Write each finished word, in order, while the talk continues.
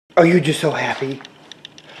Oh, you're just so happy.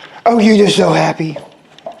 Oh, you're just so happy.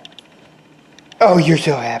 Oh, you're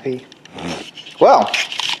so happy. Well,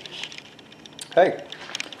 hey,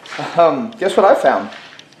 guess what I found?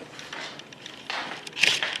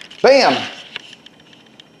 Bam!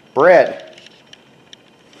 Bread.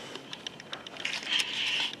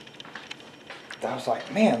 I was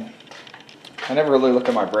like, man, I never really look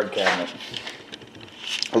at my bread cabinet.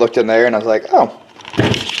 I looked in there and I was like, oh.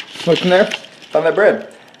 Looked in there, found that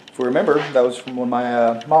bread. If we remember, that was from when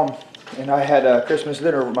my mom and I had Christmas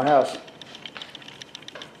dinner over at my house.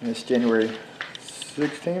 And it's January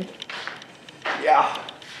 16th. Yeah.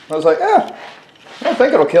 I was like, I don't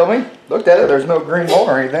think it'll kill me. Looked at it, there's no green mold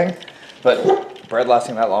or anything. But bread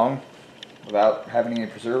lasting that long without having any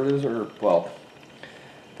preservatives or, well,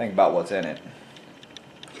 think about what's in it.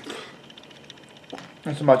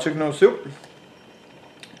 This is my chicken noodle soup.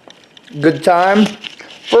 Good time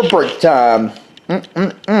for break time. And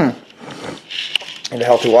a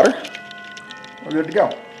healthy water. We're good to go.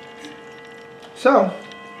 So,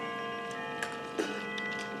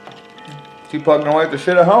 keep plugging away at the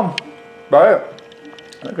shit at home. Buy it.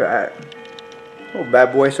 Look at that. Little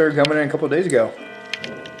bad boy started coming in a couple of days ago.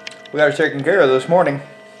 We got her taken care of this morning.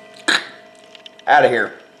 Out of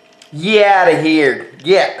here. Yeah, out of here.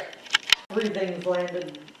 Yeah. 3 things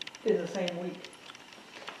landed in the same week.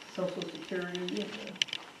 Social Security.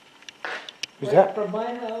 Who's that? From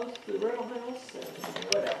my house, the rental house, and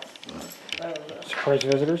what else? I don't know. Surprise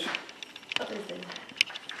visitors. Everything.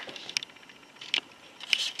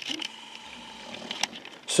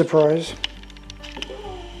 Surprise.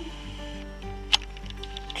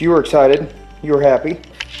 You were excited. You were happy.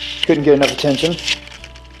 Couldn't get enough attention.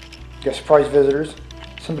 You got surprise visitors.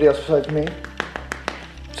 Somebody else besides me.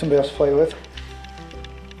 Somebody else to play with.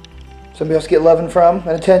 Somebody else to get loving from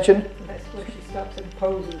and attention. That's when she stops and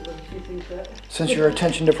poses when she sees that. Since you're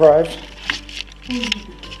attention deprived.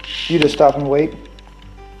 You just stop and wait.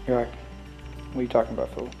 You're like, what are you talking about,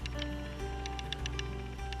 fool?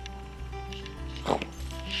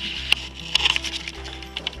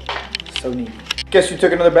 So neat. Guess you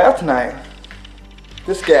took another bath tonight.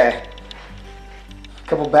 This guy. A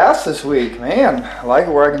couple baths this week. Man, I like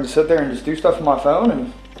it where I can just sit there and just do stuff on my phone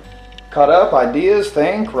and cut up ideas,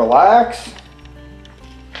 think, relax.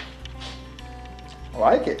 I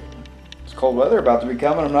like it. It's cold weather about to be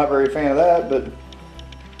coming. I'm not very a fan of that, but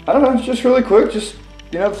I don't know. It's just really quick. Just,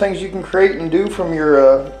 you know, the things you can create and do from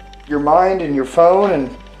your mind and your phone.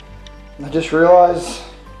 And I just realized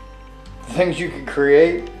the things you can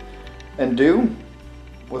create and do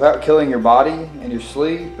without killing your body and your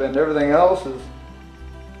sleep and everything else is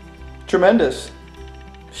tremendous.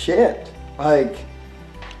 Shit. Like,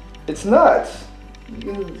 it's nuts.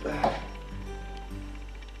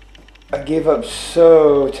 I gave up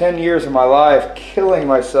 10 years of my life killing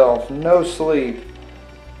myself, no sleep,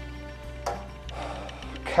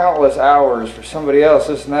 countless hours for somebody else,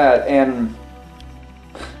 this and that, and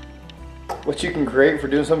what you can create for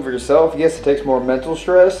doing something for yourself, yes, it takes more mental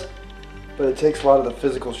stress, but it takes a lot of the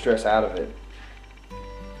physical stress out of it.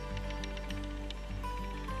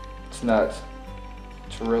 It's nuts.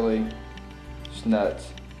 It's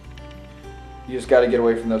nuts. You just got to get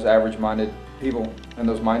away from those average-minded people and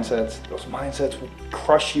those mindsets. Those mindsets will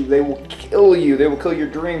crush you. They will kill you. They will kill your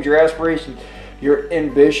dreams, your aspirations, your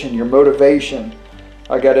ambition, your motivation.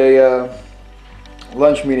 I got a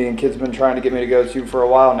lunch meeting and kids have been trying to get me to go to for a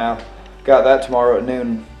while now. Got that tomorrow at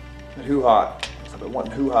noon at Hoo Hot. I've been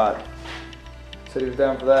wanting Hoo Hot. Said he was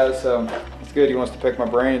down for that, so it's good. He wants to pick my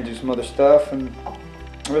brain and do some other stuff, and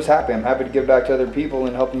I'm just happy. I'm happy to give back to other people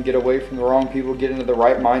and help them get away from the wrong people, get into the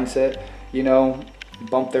right mindset, you know,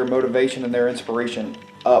 bump their motivation and their inspiration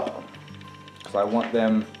up, because I want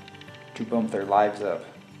them to bump their lives up.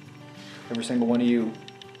 Every single one of you,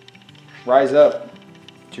 rise up.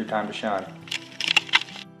 It's your time to shine.